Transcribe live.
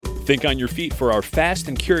Think on your feet for our Fast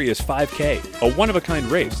and Curious 5K, a one-of-a-kind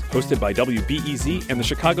race hosted by WBEZ and the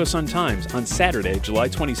Chicago Sun-Times on Saturday, July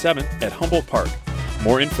 27th at Humboldt Park.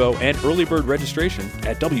 More info and early bird registration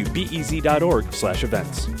at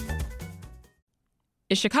wbez.org/events.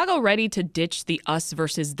 Is Chicago ready to ditch the us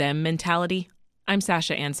versus them mentality? I'm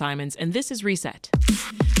Sasha Ann Simons, and this is Reset.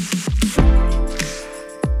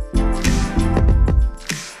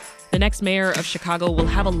 The next mayor of Chicago will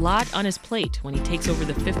have a lot on his plate when he takes over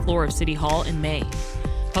the 5th floor of City Hall in May.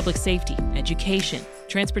 Public safety, education,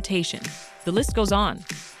 transportation, the list goes on.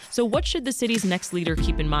 So what should the city's next leader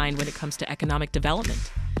keep in mind when it comes to economic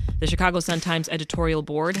development? The Chicago Sun-Times editorial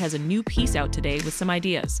board has a new piece out today with some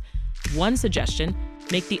ideas. One suggestion,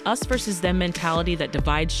 make the us versus them mentality that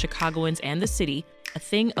divides Chicagoans and the city a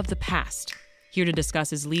thing of the past. Here to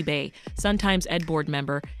discuss is Lee Bey, Sun-Times Ed Board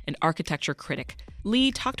member and architecture critic.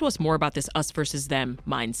 Lee, talk to us more about this us versus them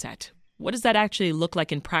mindset. What does that actually look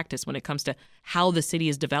like in practice when it comes to how the city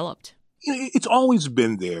is developed? It's always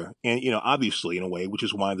been there. And, obviously, in a way, which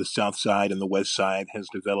is why the South Side and the West Side has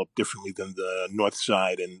developed differently than the North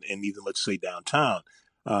Side and even, let's say, downtown.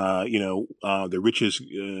 The riches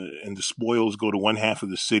and the spoils go to one half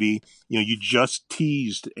of the city. You just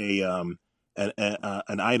teased an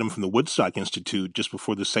item from the Woodstock Institute just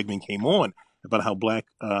before the segment came on about how black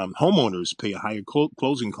homeowners pay higher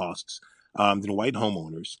closing costs than white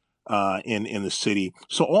homeowners in the city.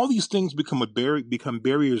 So all these things become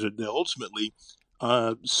barriers that ultimately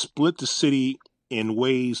split the city in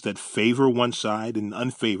ways that favor one side and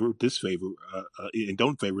disfavor, and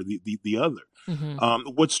don't favor the other.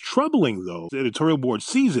 Mm-hmm. What's troubling, though, the editorial board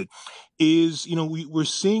sees it, is we're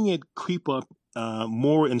seeing it creep up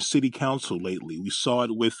more in city council lately. We saw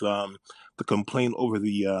it with the complaint over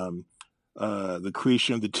the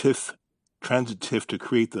creation of the transit TIF to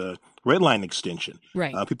create the red line extension.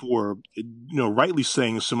 Right. People were, rightly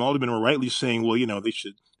saying, some aldermen were rightly saying, well,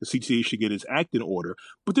 the CTA should get its act in order.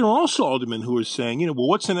 But there are also aldermen who are saying, well,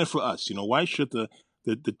 what's in it for us? Why should the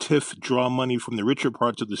TIF draw money from the richer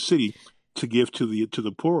parts of the city to give to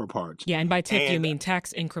the poorer parts? Yeah, and by TIF you mean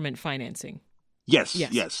tax increment financing. Yes.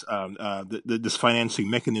 This financing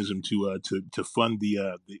mechanism to fund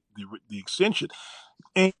the extension,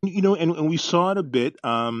 and we saw it a bit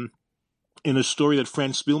in a story that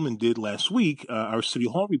Fran Spielman did last week. Our City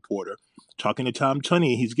Hall reporter talking to Tom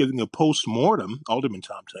Tunney, he's giving a post-mortem. Alderman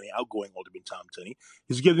Tom Tunney, outgoing Alderman Tom Tunney,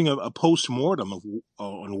 he's giving a post-mortem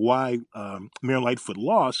on why Mayor Lightfoot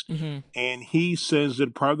lost, mm-hmm. and he says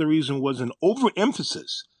that part of the reason was an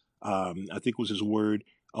overemphasis. I think was his word,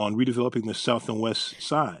 on redeveloping the south and west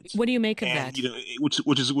sides. What do you make of that? Which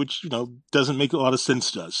doesn't make a lot of sense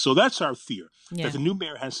to us. So that's our fear, that the new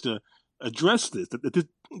mayor has to address this.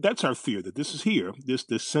 That's our fear, that this is here, this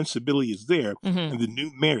sensibility is there, mm-hmm. and the new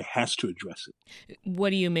mayor has to address it.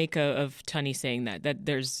 What do you make of Tunney saying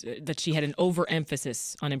that she had an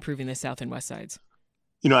overemphasis on improving the south and west sides?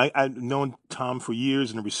 I've known Tom for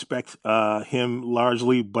years and respect him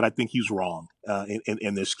largely, but I think he's wrong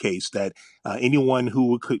in this case. That anyone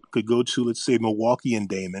who could go to, let's say, Milwaukee and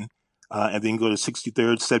Damon, and then go to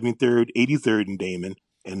 63rd, 73rd, 83rd and Damon,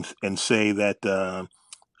 and say that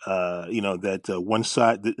one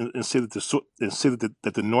side, and say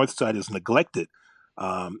that the north side is neglected,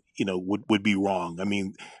 would be wrong. I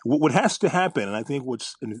mean, what has to happen, and I think what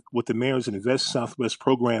the mayor's Invest Southwest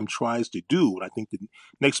program tries to do, and I think the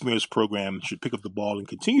next mayor's program should pick up the ball and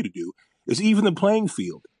continue to do, is even the playing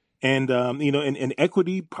field. And and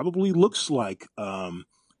equity probably looks like you're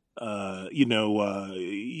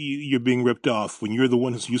being ripped off when you're the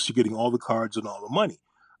one who's used to getting all the cards and all the money.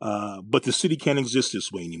 But the city can't exist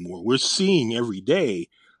this way anymore. We're seeing every day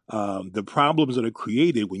the problems that are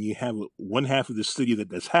created when you have one half of the city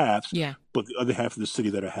that's halves, but the other half of the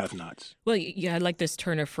city that are have-nots. Well, I like this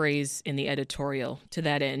turn of phrase in the editorial. To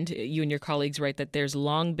that end, you and your colleagues write that there's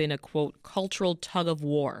long been a, quote, cultural tug of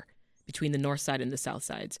war between the north side and the south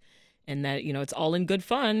sides, and that, it's all in good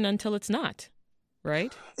fun until it's not,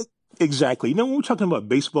 right? Exactly. When we're talking about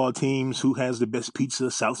baseball teams, who has the best pizza,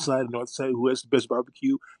 south side, north side, who has the best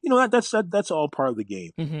barbecue, that's all part of the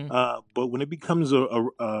game. Mm-hmm. But when it becomes a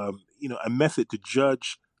method to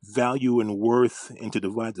judge value and worth and to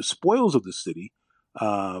divide the spoils of the city,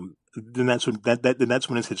 then that's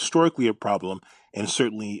when it's historically a problem, and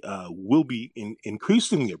certainly will be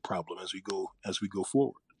increasingly a problem as we go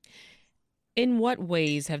forward. In what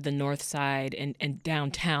ways have the north side and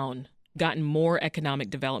downtown gotten more economic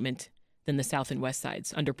development than the south and west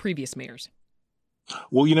sides under previous mayors?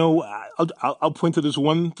 Well, I'll point to this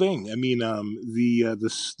one thing. I mean, the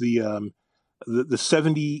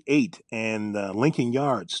 78 and Lincoln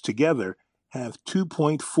Yards together have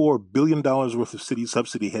 $2.4 billion worth of city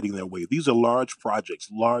subsidy heading their way. These are large projects,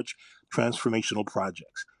 large transformational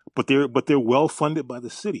projects, but they're well funded by the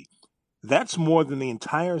city. That's more than the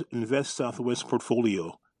entire Invest Southwest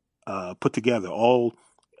portfolio put together, all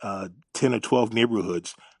 10 or 12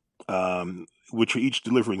 neighborhoods, which are each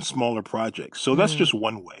delivering smaller projects. So that's just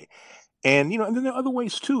one way. And, and then there are other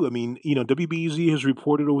ways too. I mean, WBEZ has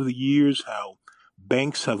reported over the years how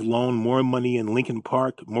banks have loaned more money in Lincoln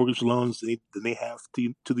Park mortgage loans than they have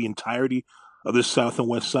to the entirety of the South and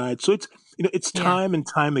West Side. So it's time and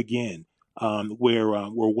time again where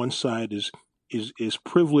one side is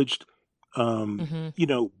privileged,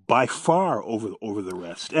 by far over the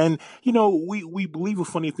rest. And we believe a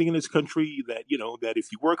funny thing in this country that that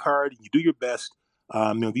if you work hard and you do your best,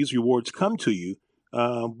 these rewards come to you.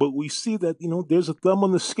 But we see that, there's a thumb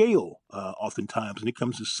on the scale oftentimes when it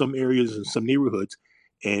comes to some areas and some neighborhoods,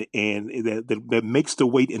 and that makes the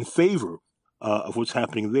weight in favor of what's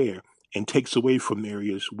happening there and takes away from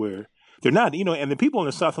areas where they're not. And the people on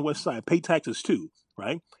the South and West Side pay taxes too,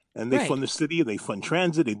 right? And they fund the city, they fund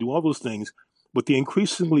transit, they do all those things, but they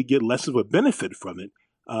increasingly get less of a benefit from it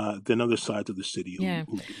than other sides of the city. Who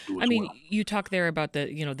do as well. You talk there about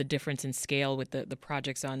the the difference in scale with the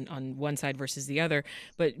projects on one side versus the other,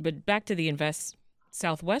 but back to the Invest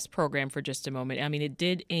Southwest program for just a moment. I mean, it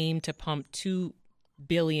did aim to pump $2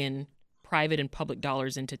 billion private and public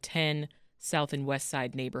dollars into 10 South and West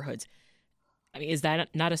Side neighborhoods. I mean, is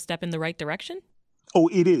that not a step in the right direction? Oh,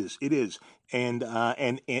 it is, and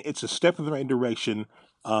it's a step in the right direction,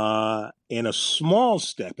 and a small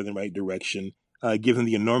step in the right direction. Given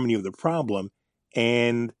the enormity of the problem,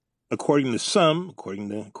 and according to some, according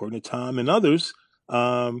to Tom and others,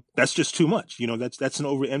 that's just too much. That's an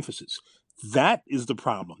overemphasis. That is the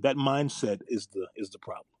problem. That mindset is the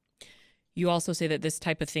problem. You also say that this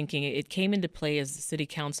type of thinking, it came into play as the city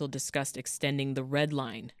council discussed extending the Red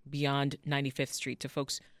Line beyond 95th Street to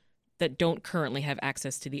folks that don't currently have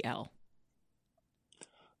access to the L.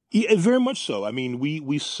 Yeah, very much so. I mean,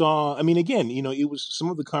 we saw. I mean, again, it was some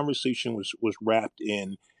of the conversation was wrapped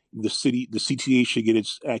in the city. The CTA should get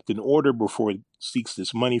its act in order before it seeks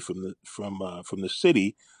this money from the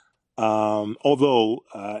city. Although,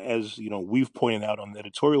 as we've pointed out on the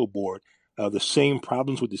editorial board, the same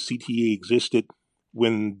problems with the CTA existed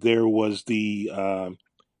when there was the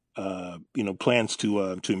plans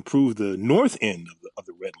to improve the north end of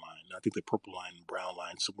the Red Line. I think the purple line and brown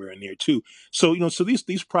line somewhere in there too. So so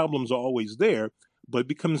these problems are always there, but it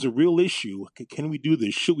becomes a real issue. Can we do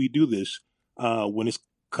this? Should we do this when it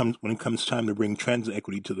comes time to bring transit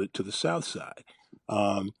equity to the South Side?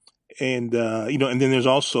 And then there's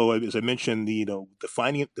also, as I mentioned, the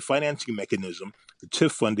financing mechanism, the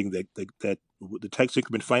TIF funding that the tax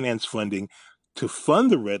increment finance funding to fund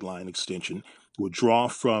the Red Line extension will draw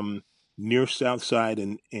from near South Side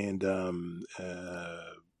and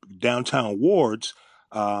downtown wards,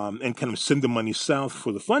 and kind of send the money south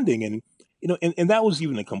for the funding. And and that was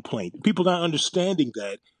even a complaint. People not understanding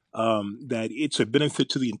that it's a benefit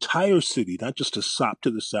to the entire city, not just a SOP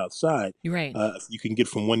to the South Side. Right. You can get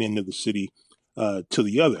from one end of the city to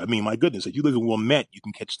the other. I mean, my goodness, if you live in Wilmette, you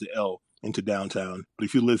can catch the L into downtown. But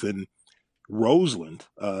if you live in Roseland,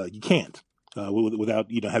 you can't.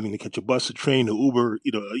 Without having to catch a bus, a train, a Uber,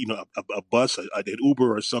 a bus, an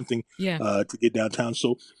Uber or something to get downtown.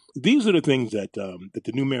 So these are the things that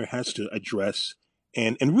the new mayor has to address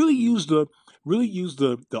and really use the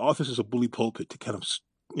office as a bully pulpit to kind of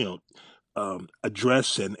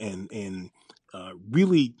address and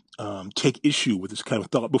really take issue with this kind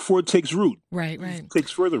of thought before it takes root. Right. It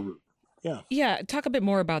takes further root. Yeah. Talk a bit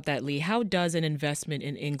more about that, Lee. How does an investment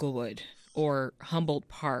in Inglewood or Humboldt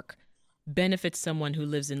Park benefit someone who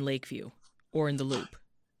lives in Lakeview or in the Loop?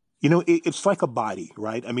 It's like a body,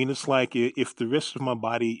 right? I mean, it's like if the rest of my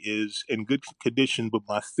body is in good condition, but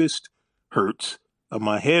my fist hurts,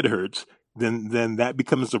 my head hurts, then that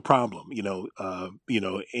becomes a problem. And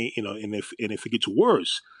if it gets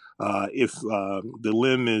worse, if the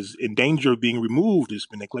limb is in danger of being removed, it's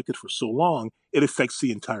been neglected for so long, it affects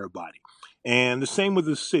the entire body. And the same with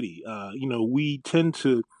the city. We tend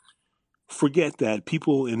to forget that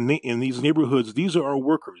people in these neighborhoods, these are our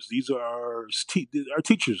workers. These are our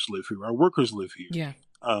teachers live here. Our workers live here. Yeah.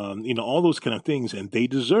 All those kind of things, and they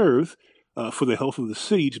deserve for the health of the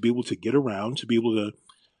city to be able to get around, to be able to,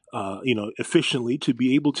 efficiently, to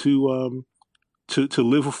be able to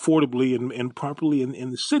live affordably and properly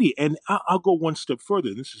in the city. And I'll go one step further.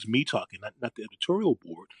 And this is me talking, not the editorial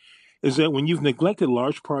board. Is that when you've neglected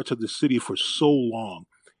large parts of the city for so long,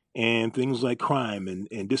 and things like crime and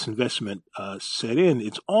disinvestment set in,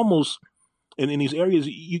 it's almost and in these areas,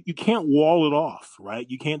 you can't wall it off, right?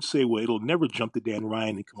 You can't say, well, it'll never jump the Dan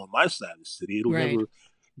Ryan and come on my side of the city. It'll Right. never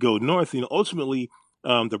go north. Ultimately,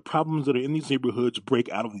 the problems that are in these neighborhoods break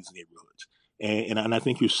out of these neighborhoods, and I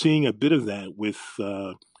think you're seeing a bit of that with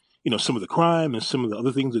some of the crime and some of the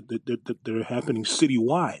other things that are happening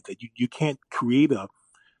citywide. That you can't create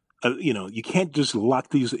you can't just lock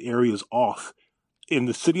these areas off. And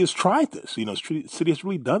the city has tried this. The city has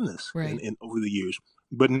really done this Right. in over the years,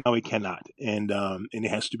 but now it cannot, and it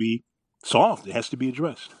has to be solved. It has to be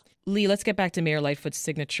addressed. Lee, let's get back to Mayor Lightfoot's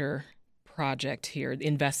signature project here,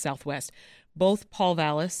 Invest Southwest. Both Paul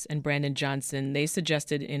Vallis and Brandon Johnson, they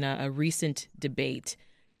suggested in a recent debate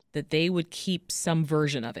that they would keep some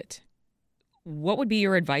version of it. What would be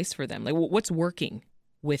your advice for them? Like, what's working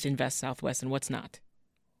with Invest Southwest and what's not?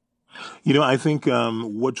 I think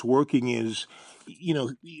what's working is,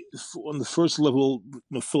 on the first level,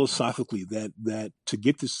 philosophically, that to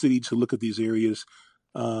get the city to look at these areas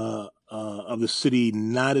of the city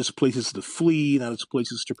not as places to flee, not as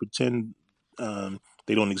places to pretend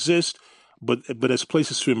they don't exist, but as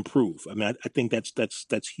places to improve. I mean, I think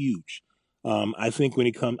that's huge. I think when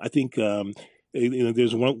it comes, I think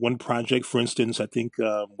there's one project, for instance, I think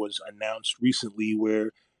was announced recently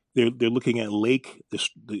where they're looking at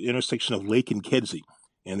the intersection of Lake and Kedzie,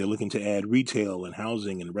 and they're looking to add retail and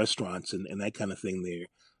housing and restaurants and that kind of thing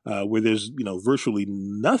there, where there's virtually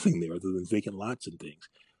nothing there other than vacant lots and things.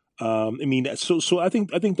 So I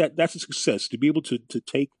think that's a success to be able to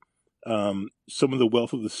take some of the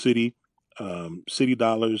wealth of the city, city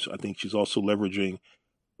dollars. I think she's also leveraging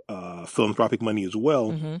philanthropic money as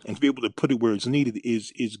well, Mm-hmm. and to be able to put it where it's needed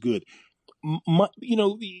is good.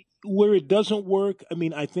 Where it doesn't work, I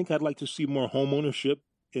mean, I think I'd like to see more home ownership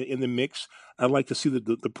in the mix. I'd like to see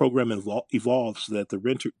the program evolve so that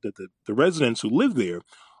the residents who live there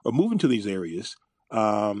or move into these areas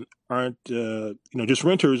aren't just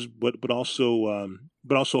renters, but also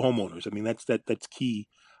homeowners. I mean, that's key.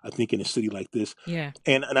 I think in a city like this, Yeah.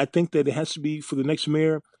 and I think that it has to be for the next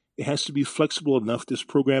mayor. It has to be flexible enough this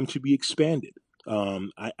program to be expanded.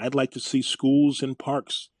 I'd like to see schools and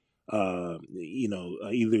parks, either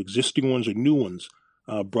existing ones or new ones,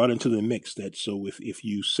 brought into the mix. That so if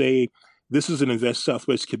you say this is an Invest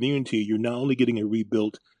Southwest community, you're not only getting a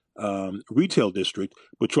rebuilt retail district,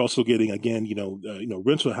 but you're also getting again,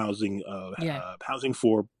 rental housing, Yeah. housing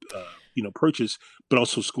for purchase, but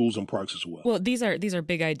also schools and parks as well. Well, these are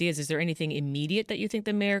big ideas. Is there anything immediate that you think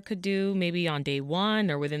the mayor could do, maybe on day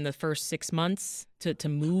one or within the first 6 months, to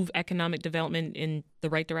move economic development in the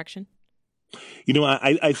right direction?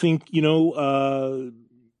 I think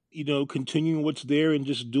continuing what's there and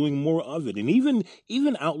just doing more of it, and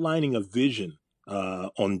even outlining a vision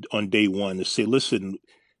on day one to say, listen,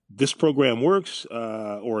 this program works,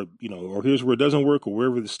 or here's where it doesn't work, or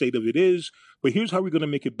wherever the state of it is, but here's how we're going to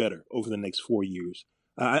make it better over the next 4 years.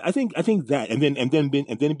 I think that, and then being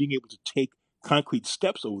able to take concrete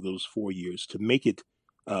steps over those 4 years to make it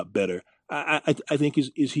better. I think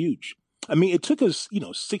is huge. I mean, it took us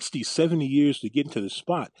 60, 70 years to get into this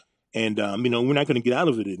spot, and we're not going to get out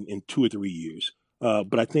of it in 2 or 3 years.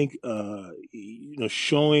 But I think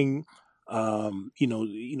showing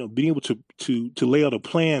being able to lay out a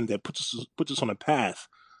plan that puts us on a path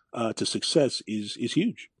to success is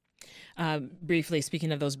huge. Briefly,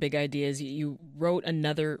 speaking of those big ideas, you wrote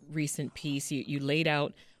another recent piece. You laid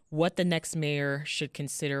out what the next mayor should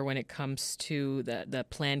consider when it comes to the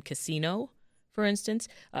planned casino, for instance.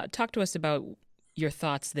 Talk to us about your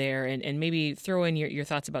thoughts there, and maybe throw in your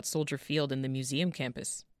thoughts about Soldier Field and the museum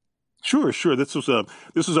campus. Sure. This was an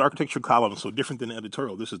architecture column, so different than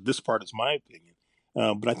editorial. This part is my opinion,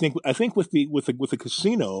 but I think with the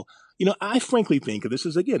casino, I frankly think this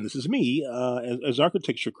is me as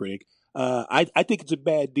architecture critic. I think it's a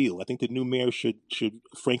bad deal. I think the new mayor should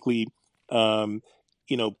frankly,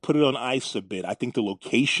 put it on ice a bit. I think the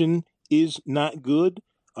location is not good.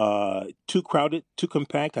 Too crowded, too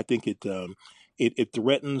compact. I think it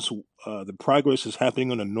threatens the progress is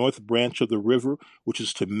happening on the north branch of the river, which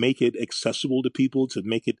is to make it accessible to people, to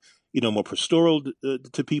make it more pastoral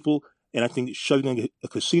to people. And I think shoving a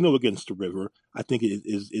casino against the river, I think it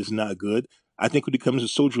is not good. I think when it comes to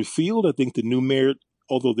Soldier Field, I think the new mayor,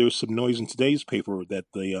 although there's some noise in today's paper that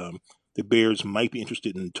the Bears might be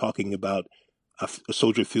interested in talking about a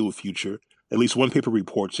Soldier Field future. At least one paper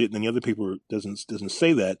reports it, and then the other paper doesn't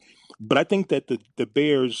say that. But I think that the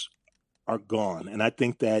Bears are gone, and I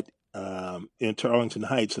think that in Arlington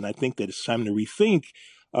Heights, and I think that it's time to rethink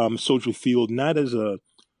Soldier Field not as a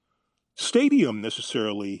stadium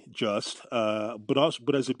necessarily,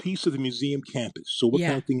 but as a piece of the museum campus. So, what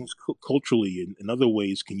kind of things culturally and in other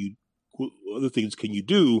ways can you other things can you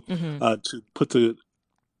do to put the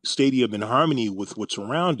stadium in harmony with what's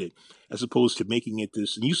around it, as opposed to making it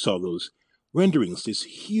this, and you saw those renderings, this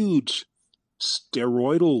huge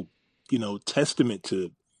steroidal, testament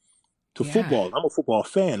to football. I'm a football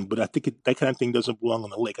fan, but I think that kind of thing doesn't belong on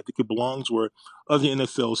the lake. I think it belongs where other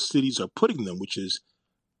NFL cities are putting them, which is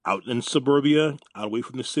out in suburbia, out away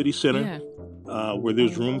from the city center, where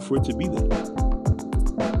there's room for it to be there.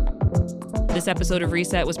 This episode of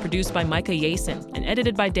Reset was produced by Micah Yason and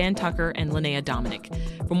edited by Dan Tucker and Linnea Dominic.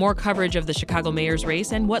 For more coverage of the Chicago mayor's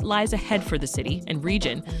race and what lies ahead for the city and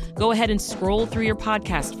region, go ahead and scroll through your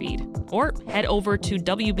podcast feed or head over to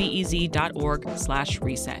wbez.org/reset.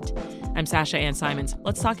 I'm Sasha Ann Simons.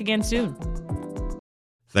 Let's talk again soon.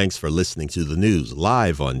 Thanks for listening to the news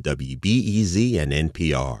live on WBEZ and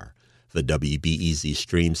NPR. The WBEZ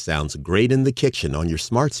stream sounds great in the kitchen on your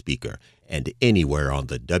smart speaker and anywhere on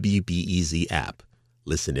the WBEZ app.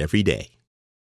 Listen every day.